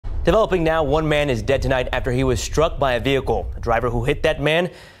Developing now, one man is dead tonight after he was struck by a vehicle. The driver who hit that man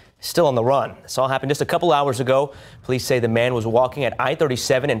is still on the run. This all happened just a couple hours ago. Police say the man was walking at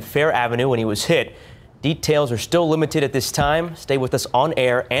I-37 and Fair Avenue when he was hit. Details are still limited at this time. Stay with us on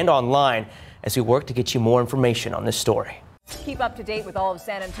air and online as we work to get you more information on this story. Keep up to date with all of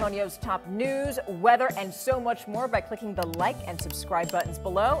San Antonio's top news, weather, and so much more by clicking the like and subscribe buttons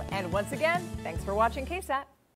below. And once again, thanks for watching KSAT.